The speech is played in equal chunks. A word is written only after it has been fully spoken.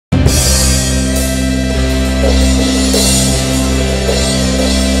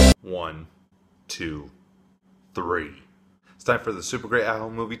1, 2, 3. It's time for the Super Great At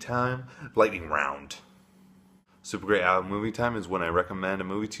Home Movie Time lightning round. Super Great At Home Movie Time is when I recommend a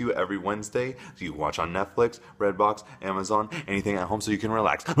movie to you every Wednesday so you can watch on Netflix, Redbox, Amazon, anything at home so you can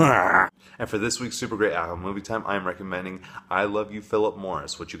relax. And for this week's Super Great At Home Movie Time, I am recommending I Love You Phillip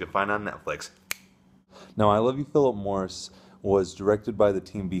Morris, which you can find on Netflix. Now, I Love You Phillip Morris was directed by the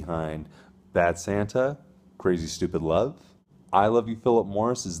team behind Bad Santa, Crazy Stupid Love. I Love You Phillip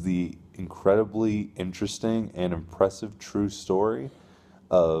Morris is the incredibly interesting and impressive true story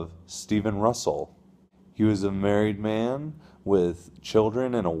of Stephen Russell. He was a married man with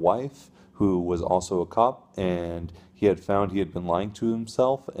children and a wife who was also a cop, and he had found he had been lying to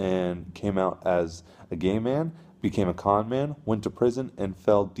himself and came out as a gay man, became a con man, went to prison, and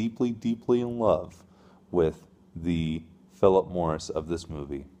fell deeply, deeply in love with the Phillip Morris of this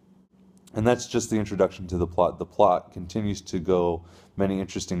movie. And that's just the introduction to the plot. The plot continues to go many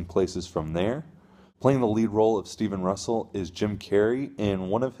interesting places from there. Playing the lead role of Stephen Russell is Jim Carrey in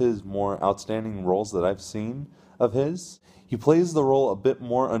one of his more outstanding roles that I've seen of his. He plays the role a bit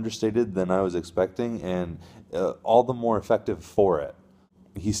more understated than I was expecting, and all the more effective for it.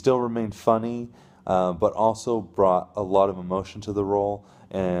 He still remained funny, but also brought a lot of emotion to the role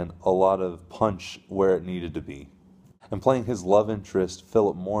and a lot of punch where it needed to be. And playing his love interest,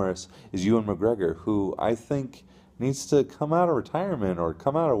 Phillip Morris, is Ewan McGregor, who I think needs to come out of retirement or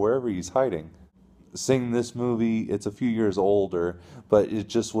come out of wherever he's hiding. Seeing this movie, it's a few years older, but it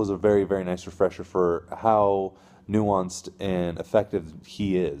just was a very, very nice refresher for how nuanced and effective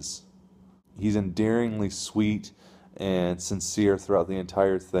he is. He's endearingly sweet and sincere throughout the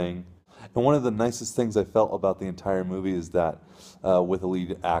entire thing. And one of the nicest things I felt about the entire movie is that with a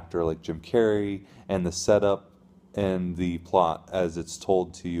lead actor like Jim Carrey, and the setup and the plot as it's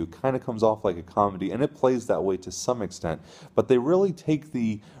told to you kind of comes off like a comedy, and it plays that way to some extent, but they really take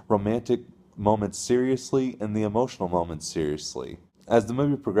the romantic moments seriously and the emotional moments seriously. As the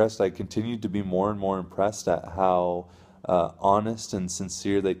movie progressed, I continued to be more and more impressed at how honest and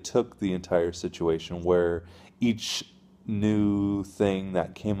sincere they took the entire situation, where each new thing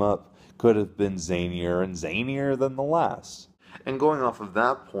that came up could have been zanier and zanier than the last. And going off of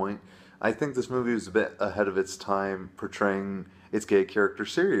that point, I think this movie was a bit ahead of its time portraying its gay character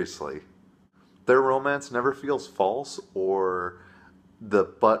seriously. Their romance never feels false or the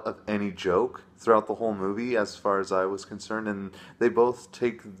butt of any joke throughout the whole movie as far as I was concerned, and they both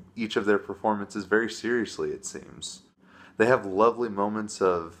take each of their performances very seriously, it seems. They have lovely moments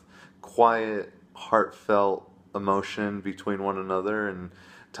of quiet, heartfelt emotion between one another and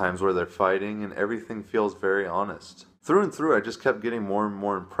times where they're fighting, and everything feels very honest. Through and through, I just kept getting more and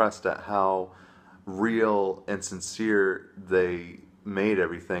more impressed at how real and sincere they made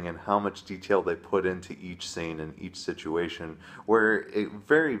everything and how much detail they put into each scene and each situation, where it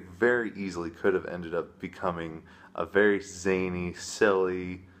very, very easily could have ended up becoming a very zany,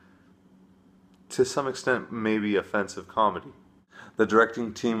 silly, to some extent maybe offensive comedy. The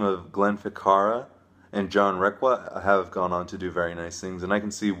directing team of Glenn Ficarra and John Requa have gone on to do very nice things, and I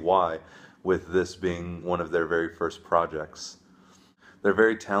can see why, with this being one of their very first projects. They're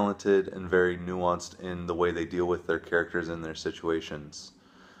very talented and very nuanced in the way they deal with their characters and their situations.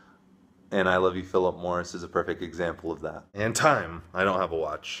 And I Love You Phillip Morris is a perfect example of that. And time, I don't have a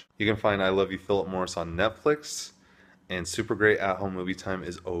watch. You can find I Love You Phillip Morris on Netflix, and Super Great At Home Movie Time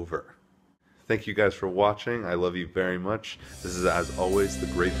is over. Thank you guys for watching. I love you very much. This is, as always,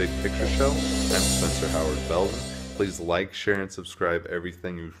 The Great Big Picture Show. I'm Spencer Howard Belden. Please like, share, and subscribe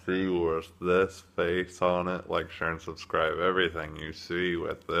everything you see with this face on it. Like, share, and subscribe everything you see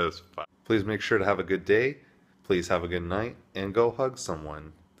with this face. Please make sure to have a good day. Please have a good night. And go hug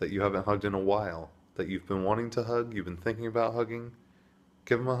someone that you haven't hugged in a while, that you've been wanting to hug, you've been thinking about hugging.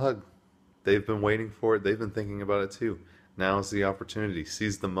 Give them a hug. They've been waiting for it. They've been thinking about it too. Now is the opportunity.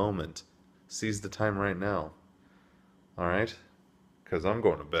 Seize the moment. Seize the time right now. Alright? Because I'm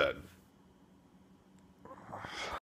going to bed.